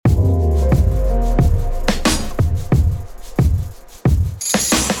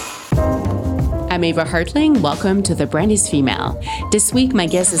I'm Ava Hartling. Welcome to The Brand is Female. This week, my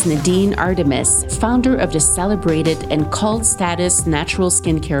guest is Nadine Artemis, founder of the celebrated and cult status natural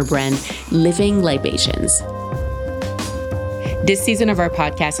skincare brand Libations. This season of our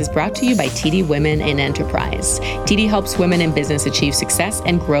podcast is brought to you by TD Women in Enterprise. TD helps women in business achieve success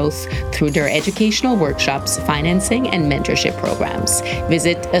and growth through their educational workshops, financing, and mentorship programs.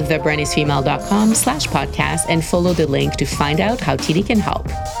 Visit thebrandisfemale.com/podcast and follow the link to find out how TD can help.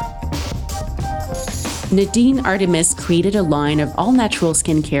 Nadine Artemis created a line of all-natural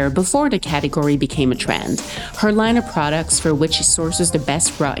skincare before the category became a trend. Her line of products, for which she sources the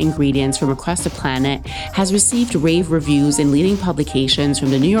best raw ingredients from across the planet, has received rave reviews in leading publications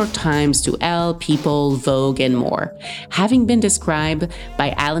from the New York Times to Elle, People, Vogue, and more. Having been described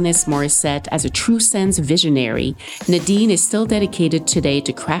by Alanis Morissette as a true sense visionary, Nadine is still dedicated today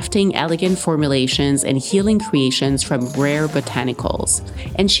to crafting elegant formulations and healing creations from rare botanicals.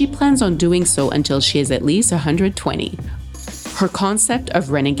 And she plans on doing so until she is at least 120. Her concept of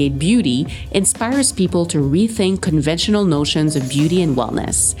renegade beauty inspires people to rethink conventional notions of beauty and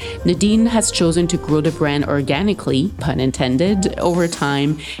wellness. Nadine has chosen to grow the brand organically, pun intended, over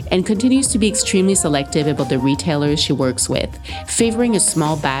time, and continues to be extremely selective about the retailers she works with, favoring a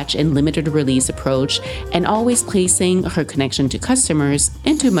small batch and limited release approach, and always placing her connection to customers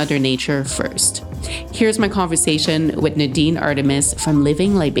and to Mother Nature first. Here's my conversation with Nadine Artemis from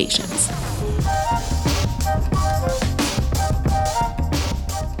Living Libations.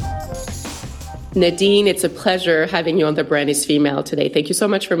 Nadine, it's a pleasure having you on The Brand is Female today. Thank you so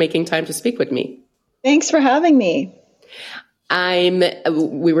much for making time to speak with me. Thanks for having me.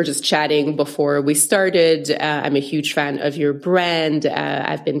 We were just chatting before we started. I'm a huge fan of your brand.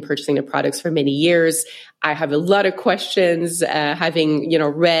 I've been purchasing the products for many years. I have a lot of questions, having,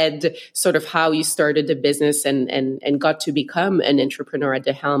 read sort of how you started the business and got to become an entrepreneur at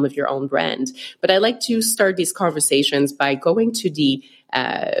the helm of your own brand. But I like to start these conversations by going to the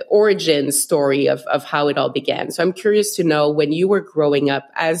origin story of how it all began. So I'm curious to know, when you were growing up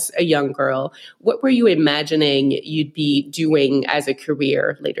as a young girl, what were you imagining you'd be doing as a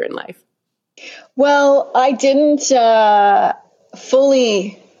career later in life? Well, I didn't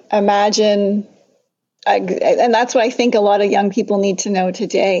fully imagine, and that's what I think a lot of young people need to know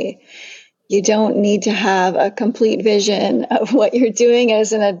today. You don't need to have a complete vision of what you're doing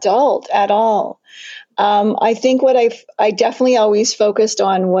as an adult at all. I think I definitely always focused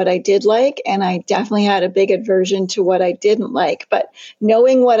on what I did like, and I definitely had a big aversion to what I didn't like. But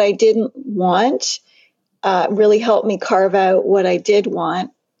knowing what I didn't want really helped me carve out what I did want,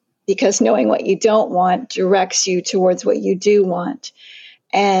 because knowing what you don't want directs you towards what you do want.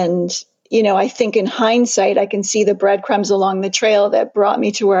 And, I think in hindsight, I can see the breadcrumbs along the trail that brought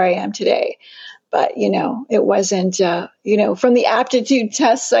me to where I am today. But, it wasn't, from the aptitude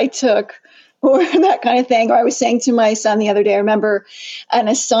tests I took, or that kind of thing. Or I was saying to my son the other day, I remember an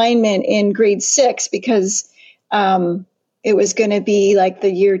assignment in grade 6, because it was going to be like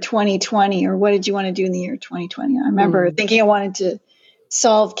the year 2020, or what did you want to do in the year 2020? I remember thinking I wanted to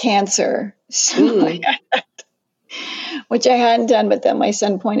solve cancer, which I hadn't done. But then my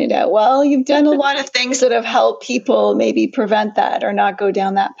son pointed out, well, you've done a lot of things that have helped people maybe prevent that or not go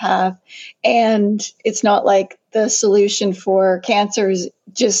down that path. And it's not like the solution for cancer is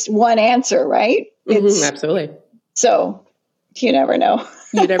just one answer, right? Absolutely. So you never know.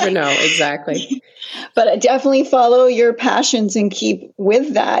 You never know. Exactly. But I definitely follow your passions and keep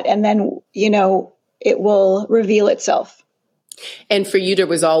with that. And then, it will reveal itself. And for you, there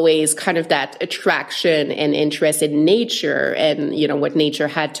was always kind of that attraction and interest in nature and, what nature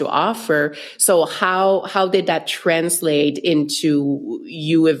had to offer. So how did that translate into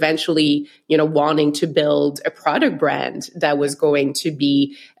you eventually, wanting to build a product brand that was going to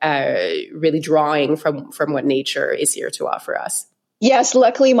be really drawing from what nature is here to offer us? Yes,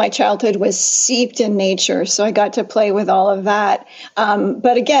 luckily my childhood was steeped in nature, so I got to play with all of that.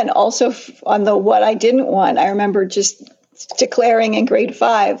 But again, also on the what I didn't want, I remember just declaring in grade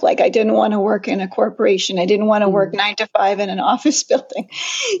 5, like I didn't want to work in a corporation. I didn't want to work 9 to 5 in an office building.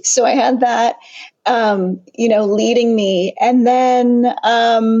 So I had that, leading me. And then,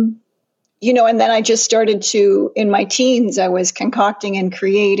 and then I just started to, in my teens, I was concocting and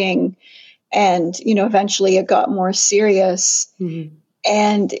creating, and, eventually it got more serious. Mm-hmm.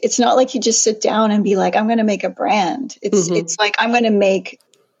 And it's not like you just sit down and be like, I'm going to make a brand. It's like, I'm going to make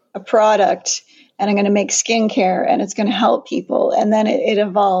a product, and I'm going to make skincare, and it's going to help people. And then it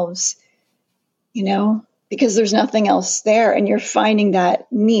evolves, because there's nothing else there. And you're finding that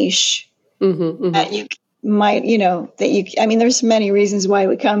niche that you might, there's many reasons why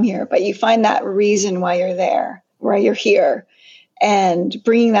we come here, but you find that reason why you're there, why you're here, and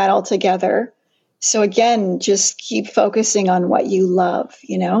bringing that all together So again, just keep focusing on what you love,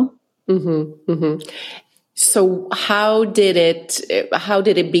 you know? Mm-hmm, mm-hmm. So how did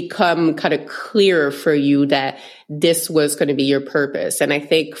it become kind of clear for you that this was going to be your purpose? And I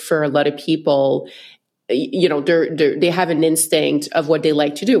think for a lot of people, they have an instinct of what they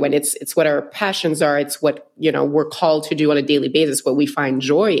like to do, and it's what our passions are. It's what we're called to do on a daily basis, what we find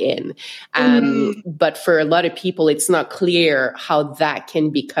joy in. But for a lot of people, it's not clear how that can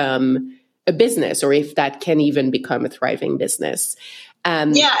become a business, or if that can even become a thriving business.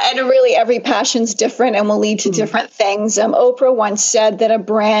 Yeah, and really every passion's different and will lead to different things. Oprah once said that a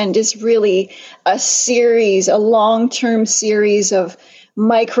brand is really a long-term series of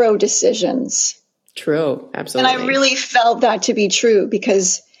micro decisions. True, absolutely. And I really felt that to be true,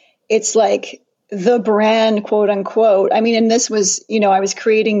 because it's like the brand, quote unquote. I mean, and this was, I was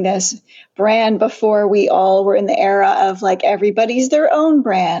creating this brand before we all were in the era of like everybody's their own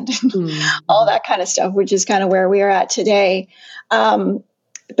brand, all that kind of stuff, which is kind of where we are at today.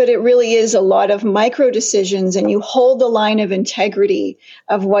 But it really is a lot of micro decisions, and you hold the line of integrity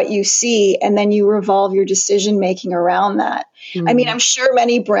of what you see, and then you revolve your decision making around that. I mean, I'm sure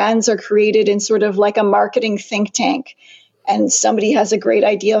many brands are created in sort of like a marketing think tank, and somebody has a great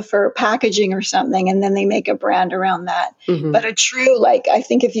idea for packaging or something, and then they make a brand around that. But a true, I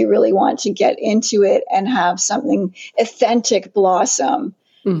think if you really want to get into it and have something authentic blossom,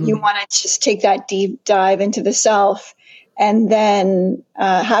 you want to just take that deep dive into the self, and then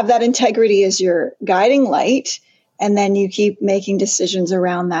have that integrity as your guiding light. And then you keep making decisions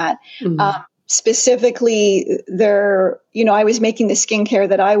around that. Specifically, I was making the skincare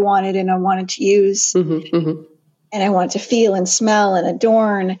that I wanted and I wanted to use. And I wanted to feel and smell and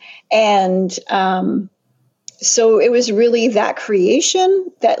adorn. And so it was really that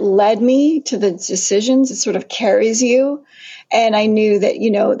creation that led me to the decisions. It sort of carries you. And I knew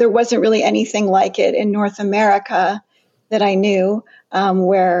that, there wasn't really anything like it in North America that I knew,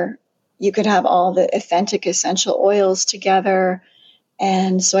 where you could have all the authentic essential oils together.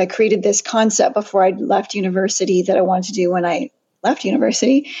 And so I created this concept before I left university that I wanted to do when I left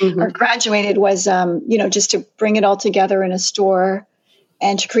university or graduated was, just to bring it all together in a store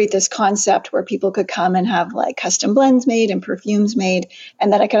and to create this concept where people could come and have like custom blends made and perfumes made,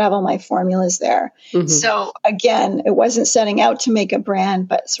 and that I could have all my formulas there. So again, it wasn't setting out to make a brand,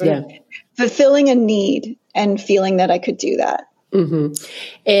 but sort of fulfilling a need and feeling that I could do that.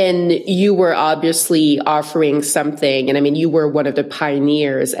 And you were obviously offering something. And I mean, you were one of the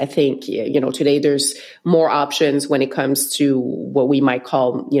pioneers. I think, today there's more options when it comes to what we might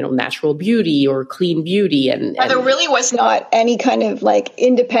call, natural beauty or clean beauty. And there really was not any kind of like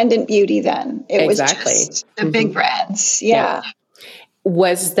independent beauty then. It was just the big brands. Yeah.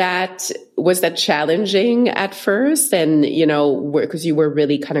 Was that challenging at first? And, because you were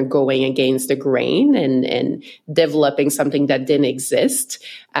really kind of going against the grain and developing something that didn't exist.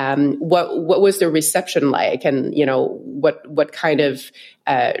 What was the reception like? And, what kind of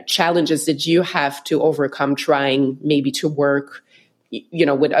challenges did you have to overcome trying maybe to work,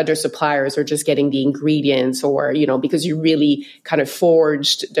 with other suppliers, or just getting the ingredients, or, because you really kind of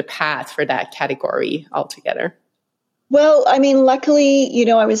forged the path for that category altogether? Well, I mean, luckily,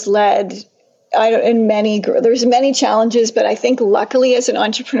 I was led there's many challenges, but I think luckily as an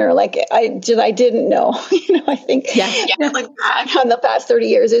entrepreneur, I didn't know, I think like back on the past 30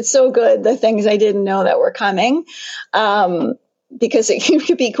 years, it's so good. The things I didn't know that were coming, because it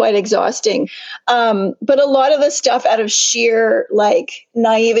could be quite exhausting. But a lot of the stuff out of sheer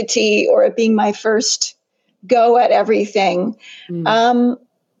naivety, or it being my first go at everything,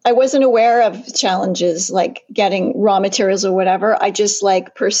 I wasn't aware of challenges like getting raw materials or whatever. I just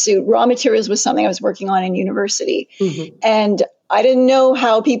pursued raw materials was something I was working on in university. And I didn't know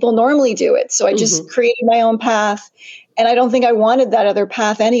how people normally do it. So I just created my own path. And I don't think I wanted that other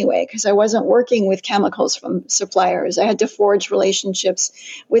path anyway, because I wasn't working with chemicals from suppliers. I had to forge relationships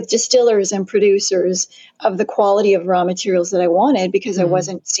with distillers and producers of the quality of raw materials that I wanted, because I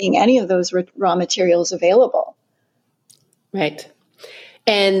wasn't seeing any of those raw materials available. Right.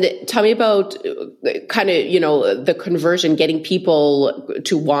 And tell me about kind of, the conversion, getting people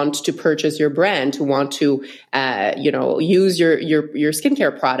to want to purchase your brand, to want to, use your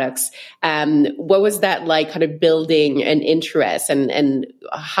skincare products. What was that like, kind of building an interest, and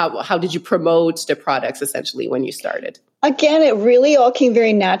how did you promote the products essentially when you started? Again, it really all came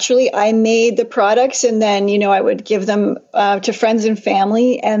very naturally. I made the products, and then, I would give them to friends and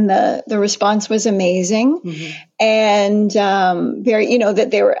family, and the response was amazing. And very,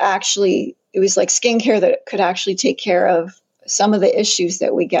 that they were actually, it was like skincare that could actually take care of some of the issues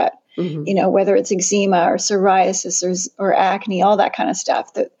that we get whether it's eczema or psoriasis or acne, all that kind of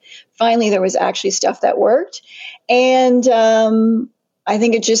stuff. That finally there was actually stuff that worked. And I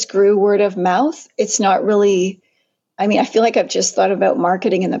think it just grew word of mouth. It's not really, I feel like I've just thought about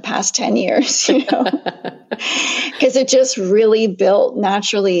marketing in the past 10 years, because it just really built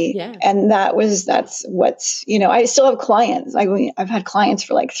naturally. Yeah. And that's what's, I still have clients. I've had clients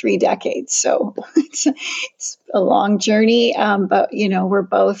for like 3 decades. So it's a long journey. But, we're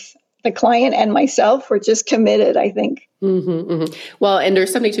both, the client and myself, we're just committed, I think. Well, and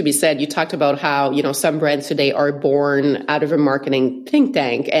there's something to be said. You talked about how, some brands today are born out of a marketing think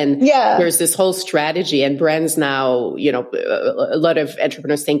tank. And there's this whole strategy, and brands now, a lot of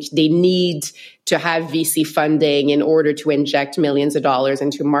entrepreneurs think they need to have VC funding in order to inject millions of dollars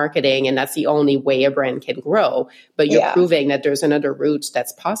into marketing. And that's the only way a brand can grow. But you're proving that there's another route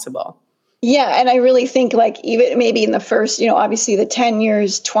that's possible. Yeah. And I really think like even maybe in the first, obviously the 10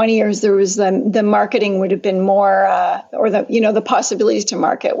 years, 20 years, there was the marketing would have been more, or the possibilities to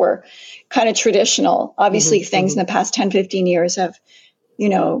market were kind of traditional. Obviously things in the past 10, 15 years have,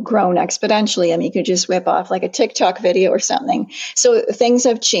 grown exponentially. You could just whip off like a TikTok video or something. So things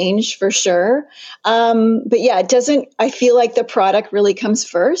have changed for sure. But I feel like the product really comes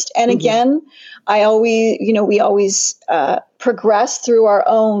first. And again, we always progress through our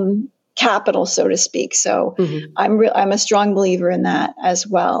own capital, so to speak. So I'm a strong believer in that as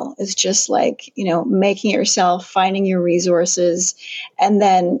well. It's just like, making yourself, finding your resources, and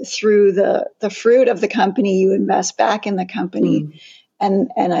then through the fruit of the company, you invest back in the company. And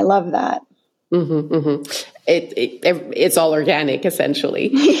I love that. It's all organic, essentially.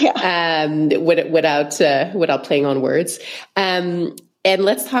 Without playing on words. And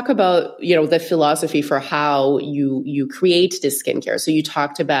let's talk about, the philosophy for how you create this skincare. So you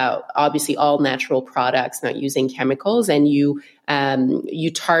talked about obviously all natural products, not using chemicals, and you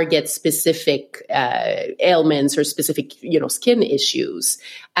target specific ailments or specific, skin issues.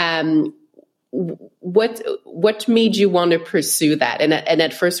 What made you want to pursue that? And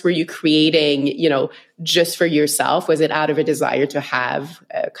at first, were you creating, just for yourself? Was it out of a desire to have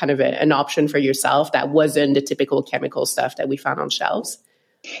kind of an option for yourself that wasn't the typical chemical stuff that we found on shelves?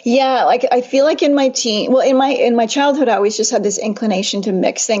 Yeah, like I feel like in my in my childhood, I always just had this inclination to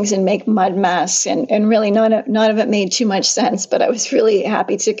mix things and make mud masks, and really none of it made too much sense. But I was really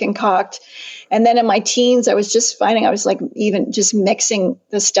happy to concoct. And then in my teens, I was just finding I was like even just mixing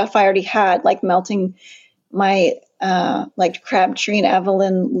the stuff I already had, like melting my like Crabtree and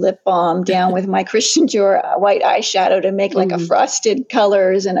Evelyn lip balm down with my Christian Dior white eyeshadow to make like a frosted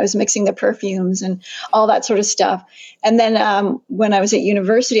colors. And I was mixing the perfumes and all that sort of stuff. And then when I was at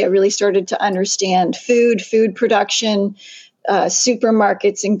university, I really started to understand food production,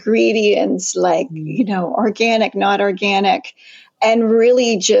 supermarkets, ingredients, like, organic, not organic, and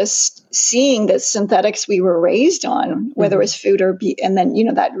really just seeing the synthetics we were raised on, whether it was food or and then,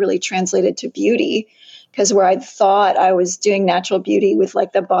 that really translated to beauty. Because where I thought I was doing natural beauty with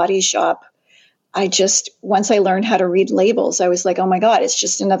like the Body Shop, once I learned how to read labels, I was like, oh my God, it's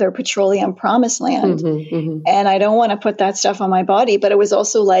just another petroleum promised land. And I don't want to put that stuff on my body. But it was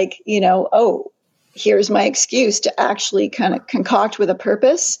also like, here's my excuse to actually kind of concoct with a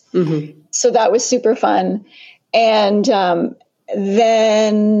purpose. So that was super fun. And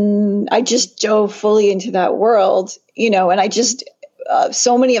then I just dove fully into that world, and I just,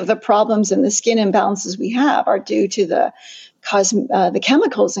 so many of the problems and the skin imbalances we have are due to the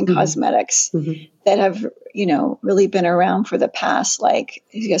chemicals in cosmetics that have, really been around for the past, like,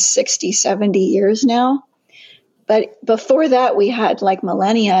 60, 70 years now. But before that, we had like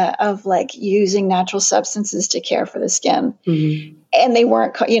millennia of like using natural substances to care for the skin. And they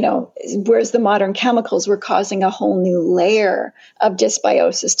weren't, whereas the modern chemicals were causing a whole new layer of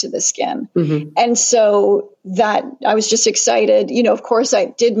dysbiosis to the skin. And so that I was just excited. Of course, I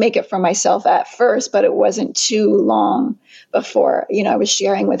did make it for myself at first, but it wasn't too long before, I was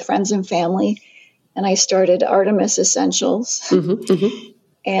sharing with friends and family. And I started Artemis Essentials.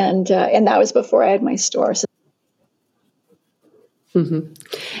 And that was before I had my store. So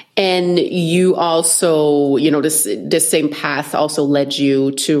And you also, this same path also led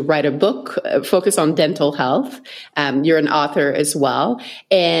you to write a book, focus on dental health. You're an author as well,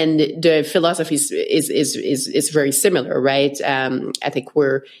 and the philosophy is very similar, right? I think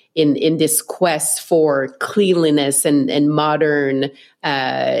in this quest for cleanliness and modern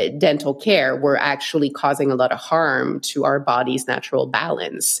dental care, we're actually causing a lot of harm to our body's natural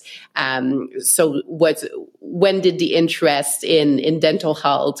balance. So when did the interest in dental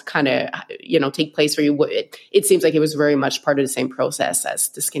health kind of, take place for you? It seems like it was very much part of the same process as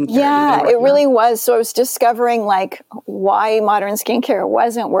the skincare. Yeah, it really was. So I was discovering like why modern skincare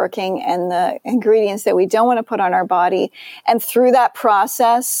wasn't working and the ingredients that we don't want to put on our body. And through that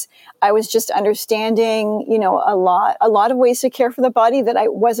process, I was just understanding, a lot of ways to care for the body that I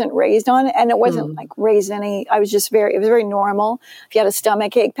wasn't raised on. And it wasn't like raised any, it was very normal. If you had a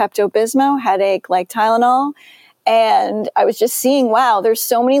stomach ache, Pepto-Bismol, headache, like Tylenol. And I was just seeing, wow, there's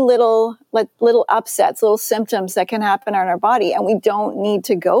so many little upsets, little symptoms that can happen on our body. And we don't need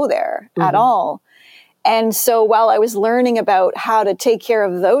to go there at all. And so while I was learning about how to take care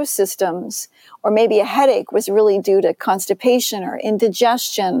of those systems, or maybe a headache was really due to constipation or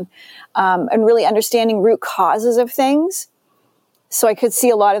indigestion, and really understanding root causes of things. So I could see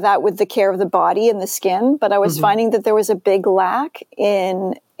a lot of that with the care of the body and the skin, but I was finding that there was a big lack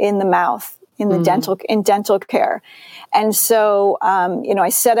in the mouth, in the dental care. And so, I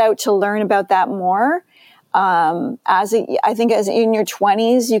set out to learn about that more. As in your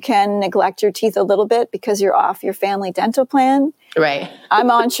 20s, you can neglect your teeth a little bit because you're off your family dental plan. Right. I'm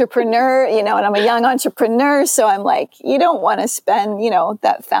an entrepreneur, and I'm a young entrepreneur. So I'm like, you don't want to spend,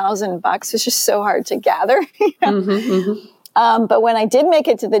 that $1,000. It's just so hard to gather. But when I did make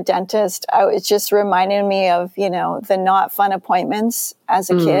it to the dentist, it just reminded me of, the not fun appointments as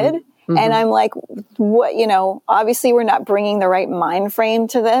a kid. And I'm like, what, obviously we're not bringing the right mind frame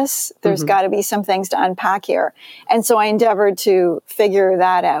to this. There's got to be some things to unpack here. And so I endeavored to figure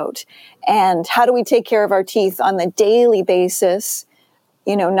that out. And how do we take care of our teeth on the daily basis,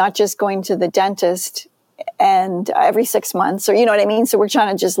 not just going to the dentist and every 6 months, or you know what I mean? So we're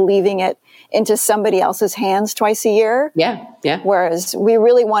trying to just leaving it into somebody else's hands twice a year. Yeah. Whereas we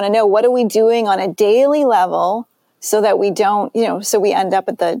really want to know, what are we doing on a daily level so that we don't, so we end up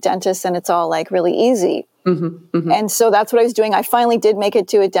at the dentist and it's all like really easy. And so that's what I was doing. I finally did make it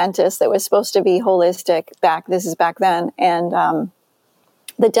to a dentist that was supposed to be holistic back then. And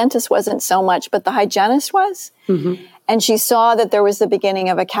the dentist wasn't so much, but the hygienist was. And she saw that there was the beginning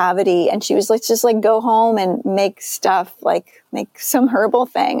of a cavity and she was like, just like go home and make stuff, like make some herbal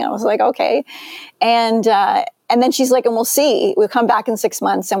thing. And I was like, okay. And then she's like, and we'll see, we'll come back in 6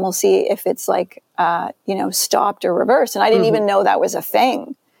 months and we'll see if it's like, stopped or reversed. And I didn't even know that was a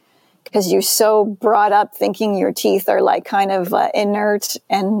thing because you're so brought up thinking your teeth are like kind of inert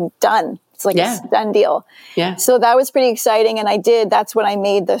and done. It's like a done deal. Yeah. So that was pretty exciting. And that's when I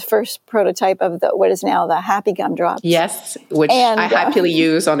made the first prototype of what is now the Happy Gum Drops. Yes. Which I happily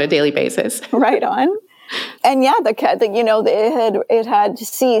use on a daily basis. Right on. And yeah, it had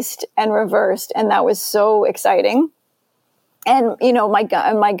ceased and reversed, and that was so exciting. And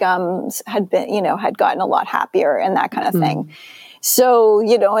my gums had been had gotten a lot happier and that kind of thing. So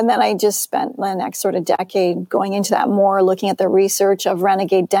and then I just spent the next sort of decade going into that more, looking at the research of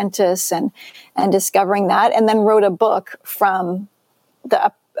renegade dentists and discovering that, and then wrote a book from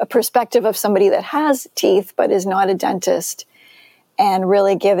a perspective of somebody that has teeth but is not a dentist. And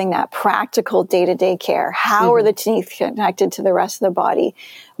really giving that practical day-to-day care. How are the teeth connected to the rest of the body?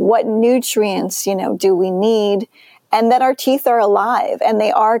 What nutrients, do we need? And that our teeth are alive and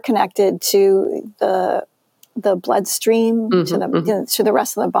they are connected to the bloodstream, to the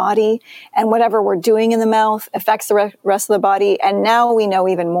rest of the body. And whatever we're doing in the mouth affects the rest of the body. And now we know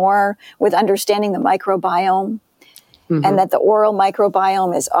even more with understanding the microbiome, and that the oral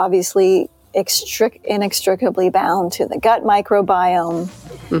microbiome is obviously inextricably bound to the gut microbiome,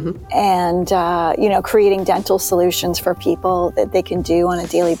 and creating dental solutions for people that they can do on a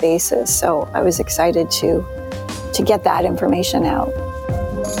daily basis. So I was excited to get that information out.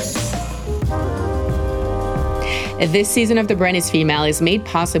 This season of The Brand is Female is made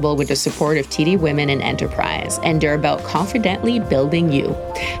possible with the support of TD Women in Enterprise, and they're about confidently building you.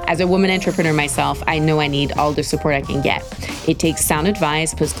 As a woman entrepreneur myself, I know I need all the support I can get. It takes sound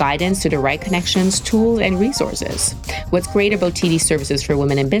advice plus guidance to the right connections, tools, and resources. What's great about TD Services for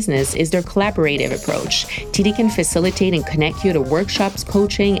Women in Business is their collaborative approach. TD can facilitate and connect you to workshops,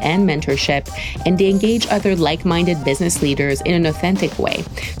 coaching, and mentorship, and they engage other like-minded business leaders in an authentic way,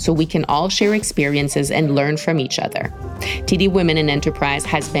 so we can all share experiences and learn from each other. TD Women in Enterprise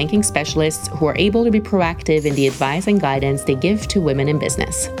has banking specialists who are able to be proactive in the advice and guidance they give to women in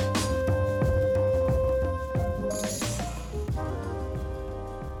business.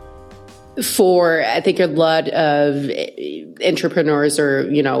 For, I think, a lot of entrepreneurs or,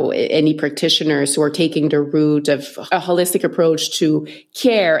 any practitioners who are taking the route of a holistic approach to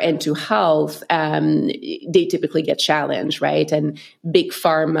care and to health, they typically get challenged, right? And big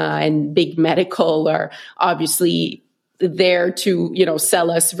pharma and big medical are obviously there to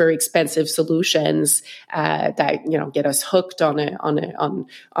sell us very expensive solutions that get us hooked on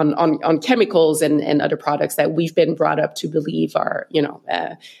chemicals and other products that we've been brought up to believe are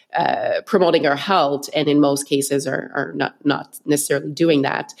promoting our health, and in most cases are not necessarily doing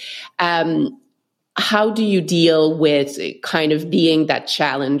that. How do you deal with kind of being that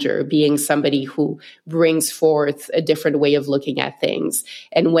challenger, being somebody who brings forth a different way of looking at things?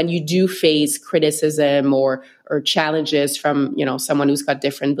 And when you do face criticism or challenges from, someone who's got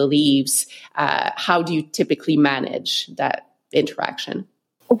different beliefs, how do you typically manage that interaction?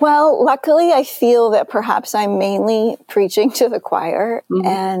 Well, luckily, I feel that perhaps I'm mainly preaching to the choir,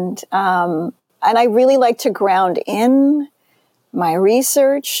 and I really like to ground in my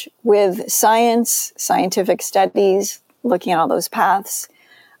research with science, scientific studies, looking at all those paths.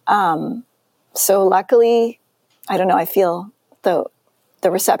 So luckily, I don't know, I feel the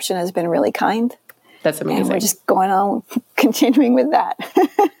reception has been really kind. That's amazing. And we're just going on, continuing with that.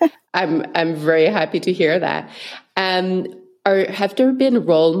 I'm very happy to hear that. Have there been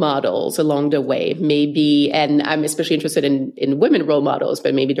role models along the way? Maybe, and I'm especially interested in women role models,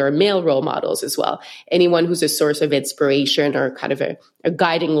 but maybe there are male role models as well. Anyone who's a source of inspiration or kind of a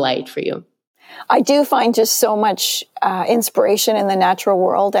guiding light for you? I do find just so much inspiration in the natural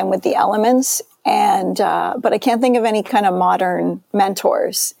world and with the elements. But I can't think of any kind of modern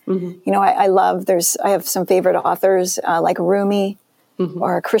mentors. I have some favorite authors like Rumi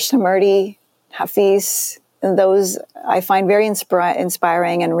or Krishnamurti, Hafiz. Those I find very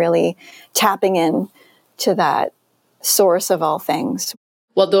inspiring and really tapping in to that source of all things.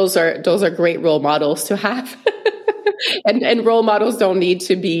 Well, those are great role models to have. and role models don't need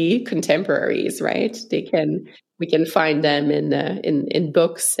to be contemporaries, right? We can find them in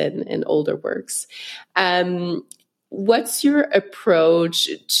books and older works. What's your approach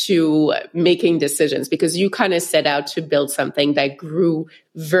to making decisions? Because you kind of set out to build something that grew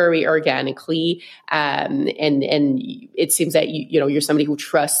very organically, and it seems that you're somebody who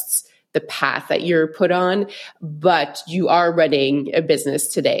trusts the path that you're put on, but you are running a business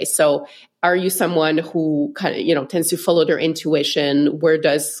today. So are you someone who kind of, tends to follow their intuition? Where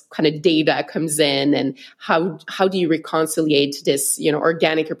does kind of data comes in, and how do you reconciliate this,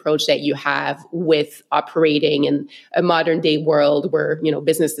 organic approach that you have with operating in a modern day world where,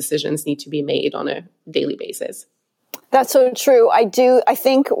 business decisions need to be made on a daily basis? That's so true. I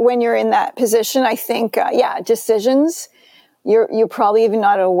think when you're in that position, I think, decisions, you're probably even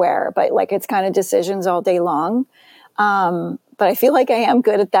not aware, but like it's kind of decisions all day long. But I feel like I am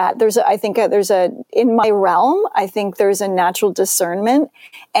good at that. In my realm, I think there's a natural discernment,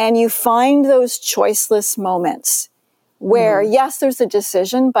 and you find those choiceless moments where, yes, there's a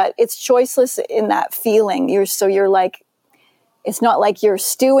decision, but it's choiceless in that feeling. You're like, it's not like you're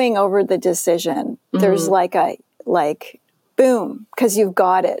stewing over the decision. There's boom, because you've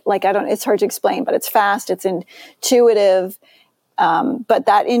got it. It's hard to explain, but it's fast, it's intuitive. But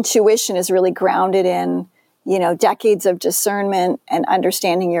that intuition is really grounded in, decades of discernment and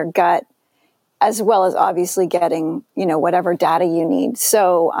understanding your gut, as well as obviously getting, whatever data you need.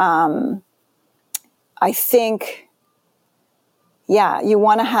 So I think, you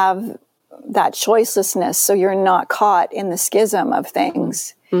want to have that choicelessness so you're not caught in the schism of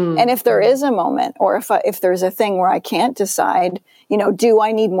things. And if there is a moment, or if there's a thing where I can't decide, do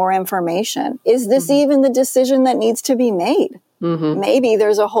I need more information? Is this even the decision that needs to be made? Maybe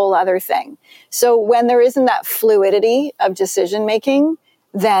there's a whole other thing. So when there isn't that fluidity of decision making,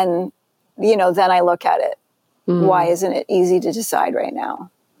 then I look at it. Why isn't it easy to decide right now?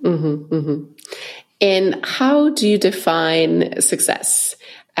 And how do you define success?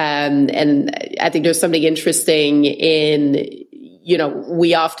 And I think there's something interesting in,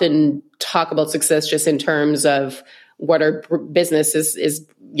 we often talk about success just in terms of what our business is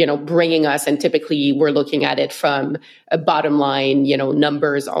bringing us. And typically we're looking at it from a bottom line,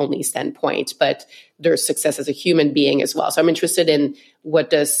 numbers only standpoint, but there's success as a human being as well. So I'm interested in, what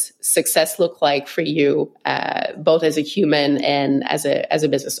does success look like for you, both as a human and as a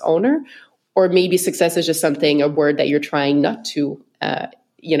business owner? Or maybe success is just a word that you're trying not to,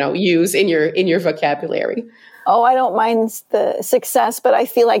 use in your vocabulary. Oh, I don't mind the success, but I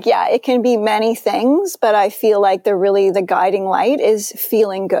feel like, it can be many things, but I feel like the guiding light is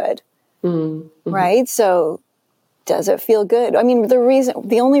feeling good. Right? So does it feel good? I mean,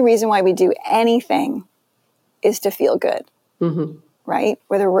 the only reason why we do anything is to feel good. right?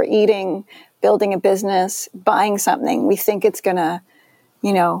 Whether we're eating, building a business, buying something, we think it's going to,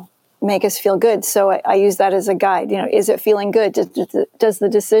 make us feel good. So I use that as a guide. Is it feeling good? Does the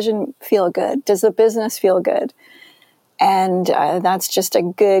decision feel good? Does the business feel good? And that's just a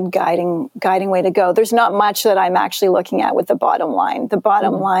good guiding way to go. There's not much that I'm actually looking at with the bottom line. The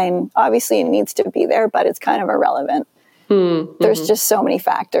bottom line, obviously, it needs to be there, but it's kind of irrelevant. Mm-hmm. There's just so many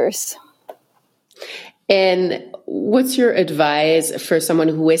factors. And what's your advice for someone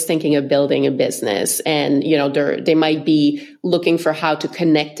who is thinking of building a business and, they might be looking for how to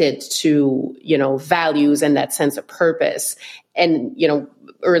connect it to, values and that sense of purpose? And,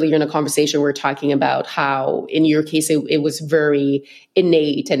 earlier in the conversation, we were talking about how in your case, it was very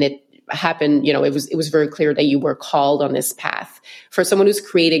innate and it happened, it was very clear that you were called on this path. For someone who's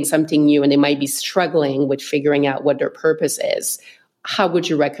creating something new and they might be struggling with figuring out what their purpose is, how would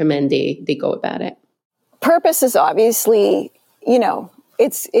you recommend they go about it? Purpose is obviously,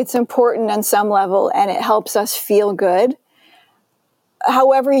 it's important on some level and it helps us feel good.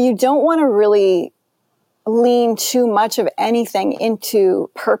 However, you don't want to really lean too much of anything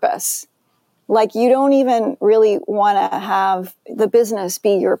into purpose. Like you don't even really want to have the business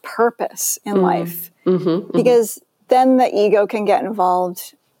be your purpose in life because then the ego can get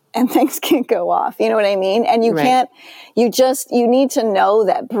involved and things can go off. You know what I mean? And you can't, you need to know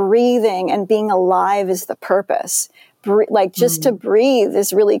that breathing and being alive is the purpose. To breathe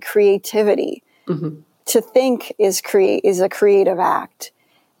is really creativity. To think is a creative act.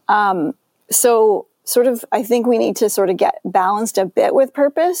 So sort of, I think we need to sort of get balanced a bit with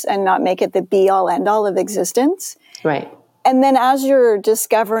purpose and not make it the be all end all of existence. Right. And then as you're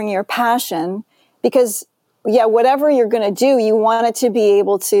discovering your passion, because whatever you're going to do, you want it to be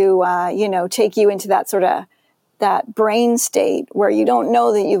able to, take you into that sort of that brain state where you don't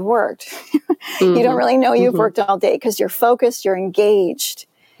know that you've worked. You don't really know you've worked all day because you're focused, you're engaged,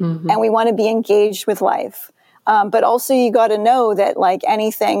 and we want to be engaged with life. But also you got to know that like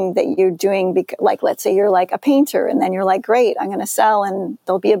anything that you're doing, like let's say you're like a painter and then you're like, great, I'm going to sell and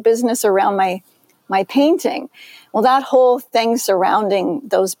there'll be a business around my painting. Well, that whole thing surrounding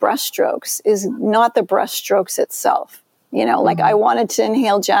those brushstrokes is not the brushstrokes itself. Like I wanted to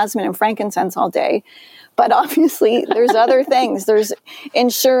inhale jasmine and frankincense all day, but obviously there's other things. There's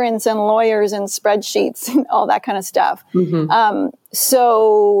insurance and lawyers and spreadsheets and all that kind of stuff.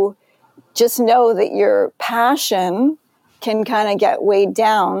 So just know that your passion can kind of get weighed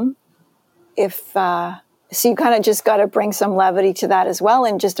down so you kind of just got to bring some levity to that as well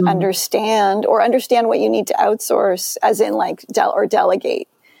and just understand what you need to outsource as in like delegate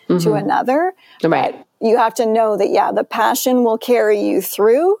to another. Right. But you have to know that, the passion will carry you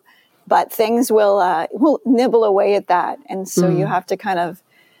through, but things will nibble away at that. And so you have to kind of,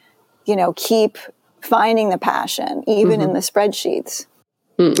 keep finding the passion, even in the spreadsheets.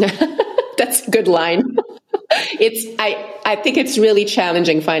 That's a good line. I think it's really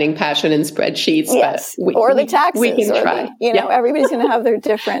challenging finding passion in spreadsheets. Yes, or the taxes. We can try. Everybody's going to have their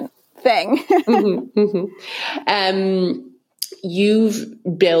different thing. You've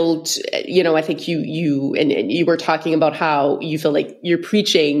built, I think you were talking about how you feel like you're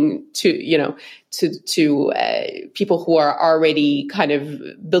preaching to people who are already kind of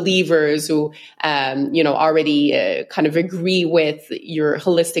believers who, already kind of agree with your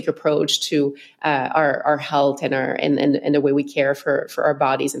holistic approach to our health and and the way we care for our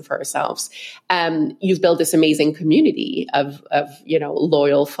bodies and for ourselves. You've built this amazing community of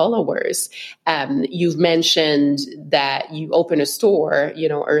loyal followers. You've mentioned that you opened a store,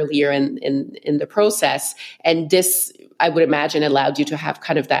 earlier in the process, and this, I would imagine, allowed you to have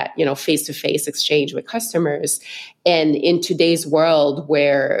kind of that, face-to-face exchange with customers. And in today's world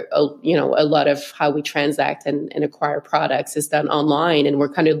where, a lot of how we transact and acquire products is done online, and we're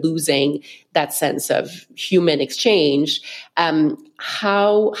kind of losing that sense of human exchange,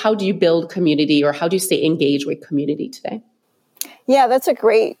 how do you build community, or how do you stay engaged with community today? Yeah, that's a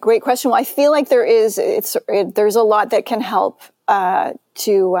great question. Well, I feel like there's a lot that can help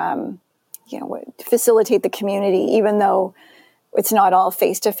to facilitate the community, even though it's not all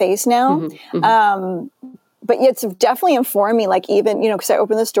face-to-face now. But it's definitely informed me, like even, because I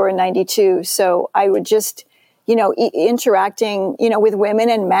opened the store in 92. So I would just, interacting, with women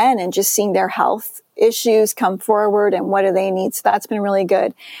and men and just seeing their health issues come forward and what do they need. So that's been really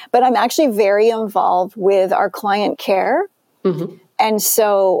good. But I'm actually very involved with our client care. And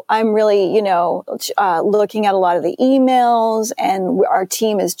so I'm really, looking at a lot of the emails, and our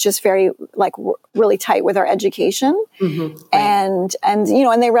team is just very, really tight with our education, and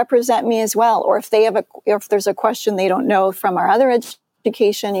they represent me as well. Or if there's a question they don't know from our other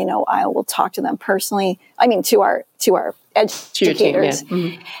education, I will talk to them personally. I mean, to our To your team, yeah.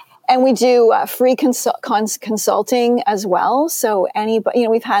 educators. And we do free consulting as well. So anybody,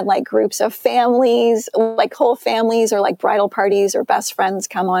 we've had like groups of families, like whole families or like bridal parties or best friends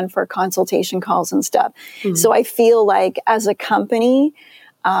come on for consultation calls and stuff. So I feel like as a company,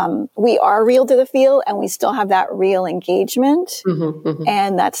 we are real to the field and we still have that real engagement.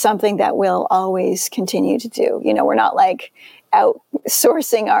 And that's something that we'll always continue to do. We're not like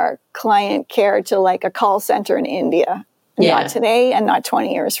outsourcing our client care to like a call center in India. Not today and not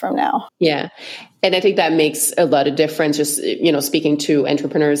 20 years from now. Yeah. And I think that makes a lot of difference. Just, speaking to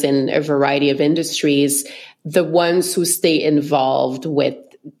entrepreneurs in a variety of industries, the ones who stay involved with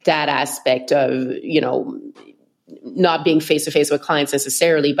that aspect of, not being face to face with clients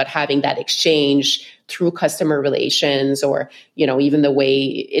necessarily, but having that exchange through customer relations or, even the way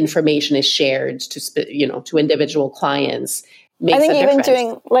information is shared to individual clients. I think even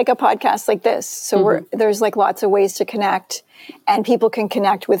doing like a podcast like this. So there's like lots of ways to connect and people can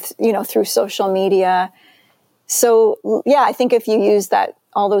connect with, through social media. So yeah, I think if you use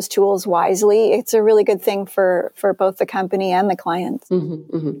all those tools wisely, it's a really good thing for both the company and the clients.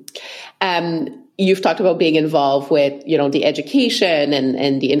 You've talked about being involved with, the education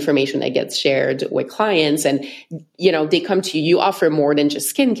and the information that gets shared with clients. And, they come to you, you offer more than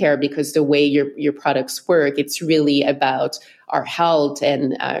just skincare because the way your products work, it's really about our health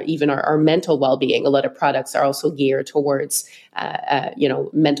and even our mental well-being. A lot of products are also geared towards,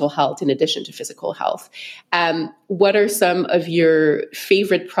 mental health in addition to physical health. What are some of your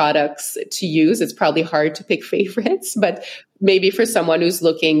favorite products to use? It's probably hard to pick favorites, but maybe for someone who's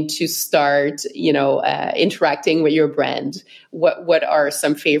looking to start, interacting with your brand, what are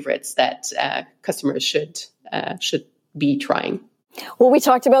some favorites that customers should be trying? Well, we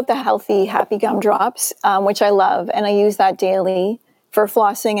talked about the healthy, happy gum drops, which I love. And I use that daily for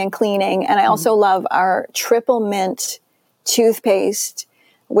flossing and cleaning. And I also love our triple mint toothpaste,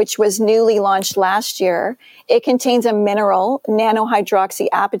 which was newly launched last year. It contains a mineral,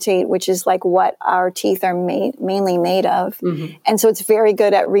 nanohydroxyapatite, which is like what our teeth are mainly made of. And so it's very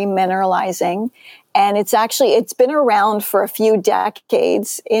good at remineralizing. And it's been around for a few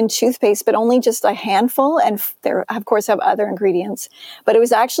decades in toothpaste, but only just a handful. And there, of course, have other ingredients. But it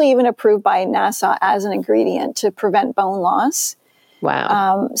was actually even approved by NASA as an ingredient to prevent bone loss.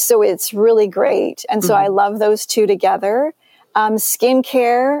 Wow. So it's really great. And so I love those two together.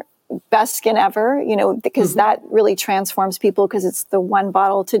 Skincare, best skin ever, because that really transforms people because it's the one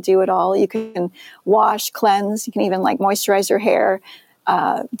bottle to do it all. You can wash, cleanse. You can even like moisturize your hair.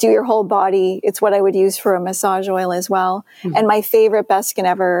 Do your whole body. It's what I would use for a massage oil as well. And my favorite Best Skin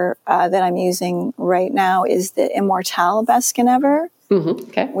Ever that I'm using right now is the Immortelle Best Skin Ever,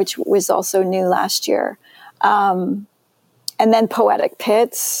 which was also new last year. And then Poetic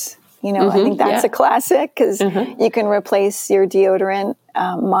Pits. I think that's a classic because you can replace your deodorant.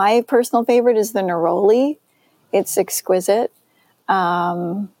 My personal favorite is the Neroli. It's exquisite.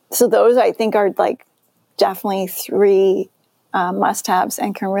 So those I think are like definitely three must-haves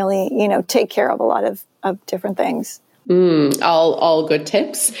and can really, take care of a lot of different things. All good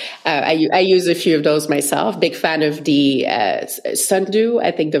tips. I use a few of those myself. Big fan of the Sundew.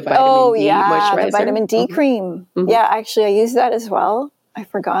 I think the vitamin D moisturizer. The vitamin D cream. Yeah, actually, I use that as well. I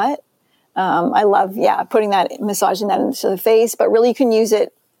forgot. I love, massaging that into the face. But really, you can use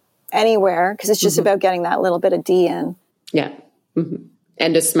it anywhere because it's just about getting that little bit of D in. Yeah,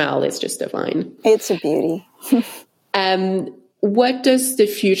 and the smell is just divine. It's a beauty. What does the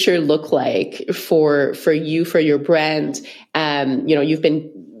future look like for you, for your brand? You've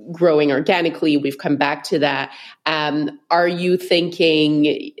been growing organically. We've come back to that. Are you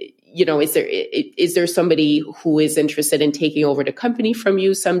thinking, is there somebody who is interested in taking over the company from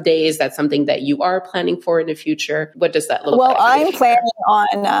you someday? Is that something that you are planning for in the future? What does that look like? Well, I'm planning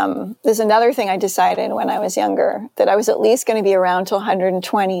on, there's another thing I decided when I was younger, that I was at least going to be around till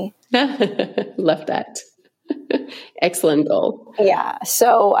 120. Love that. Excellent goal. Yeah.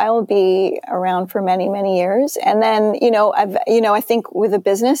 So I will be around for many, many years. And then, I think with a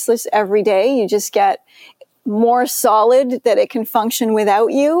business, this every day you just get more solid that it can function without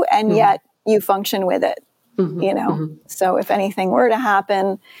you and yet you function with it, So if anything were to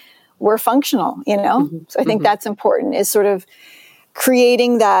happen, we're functional, So I think that's important is sort of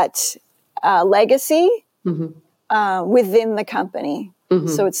creating that legacy within the company.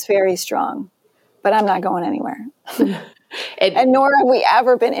 So it's very strong. But I'm not going anywhere. And nor have we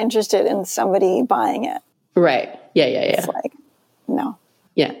ever been interested in somebody buying it. Right. Yeah. It's like, no.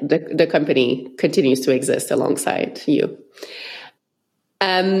 Yeah, the company continues to exist alongside you.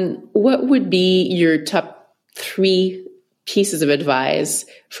 What would be your top 3 pieces of advice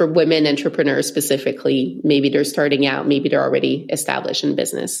for women entrepreneurs specifically? Maybe they're starting out, maybe they're already established in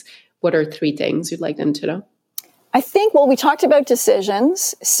business. What are 3 things you'd like them to know? I think, well, we talked about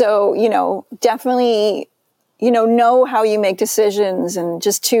decisions. So, definitely, know how you make decisions and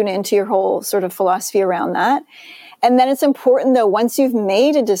just tune into your whole sort of philosophy around that. And then it's important, though, once you've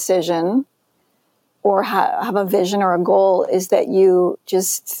made a decision or have a vision or a goal, is that you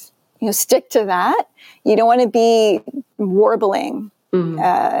just, stick to that. You don't want to be warbling,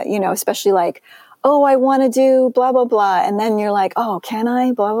 especially like, oh, I want to do blah, blah, blah. And then you're like, oh, can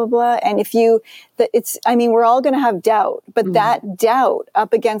I? Blah, blah, blah. And we're all going to have doubt, but that doubt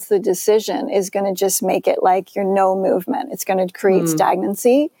up against the decision is going to just make it like you're no movement. It's going to create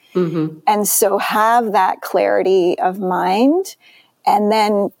stagnancy. And so have that clarity of mind and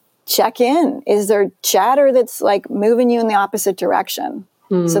then check in. Is there chatter that's like moving you in the opposite direction?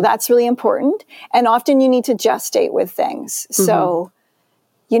 So that's really important. And often you need to gestate with things. So,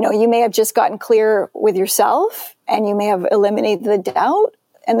 you may have just gotten clear with yourself and you may have eliminated the doubt.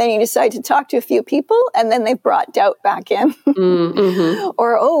 And then you decide to talk to a few people and then they brought doubt back in.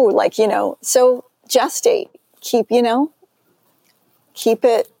 Or, so gestate, keep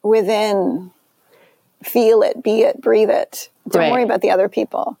it within, feel it, be it, breathe it. Don't worry about the other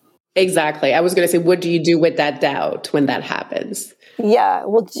people. Exactly. I was going to say, what do you do with that doubt when that happens?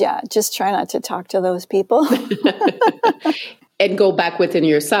 Just try not to talk to those people. And go back within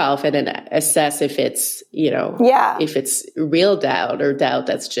yourself and then assess if it's, if it's real doubt or doubt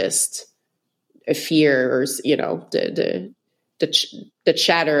that's just a fear or, the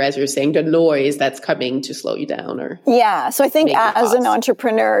chatter, as you're saying, the noise that's coming to slow you down or. Yeah. So I think as an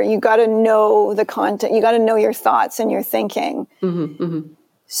entrepreneur, you got to know the content, you got to know your thoughts and your thinking.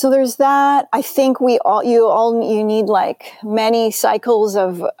 So there's that. I think you need like many cycles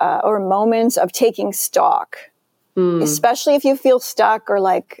of, or moments of taking stock. Especially if you feel stuck or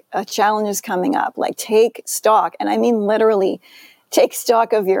like a challenge is coming up, like take stock. And I mean, literally take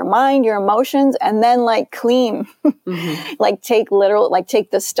stock of your mind, your emotions, and then like clean,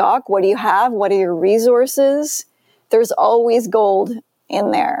 take the stock. What do you have? What are your resources? There's always gold in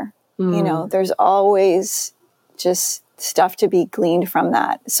there. There's always just stuff to be gleaned from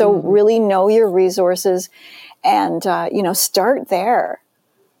that. So really know your resources and, start there,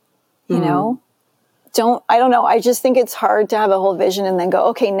 I don't know. I just think it's hard to have a whole vision and then go,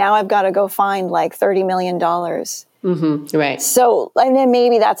 okay, now I've got to go find like $30 million. Right. So, and then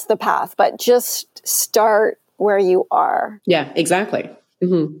maybe that's the path, but just start where you are. Yeah, exactly.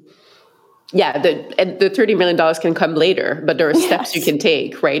 Yeah. The $30 million can come later, but there are steps you can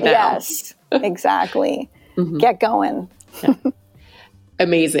take right now. Yes, exactly. Get going. Yeah.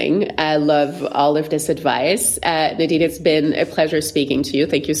 Amazing. I love all of this advice. Nadine, it's been a pleasure speaking to you.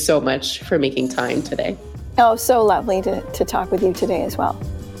 Thank you so much for making time today. Oh, so lovely to talk with you today as well.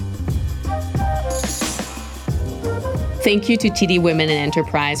 Thank you to TD Women in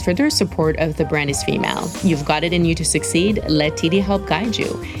Enterprise for their support of The Brand is Female. You've got it in you to succeed. Let TD help guide you.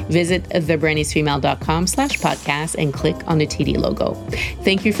 Visit thebrandisfemale.com/podcast and click on the TD logo.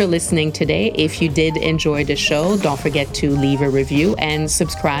 Thank you for listening today. If you did enjoy the show, don't forget to leave a review and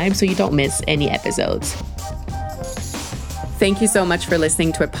subscribe so you don't miss any episodes. Thank you so much for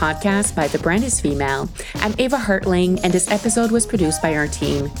listening to a podcast by The Brand is Female. I'm Ava Hartling, and this episode was produced by our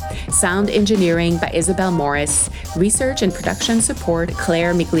team. Sound engineering by Isabel Morris. Research and production support,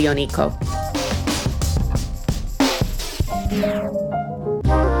 Claire Miglionico.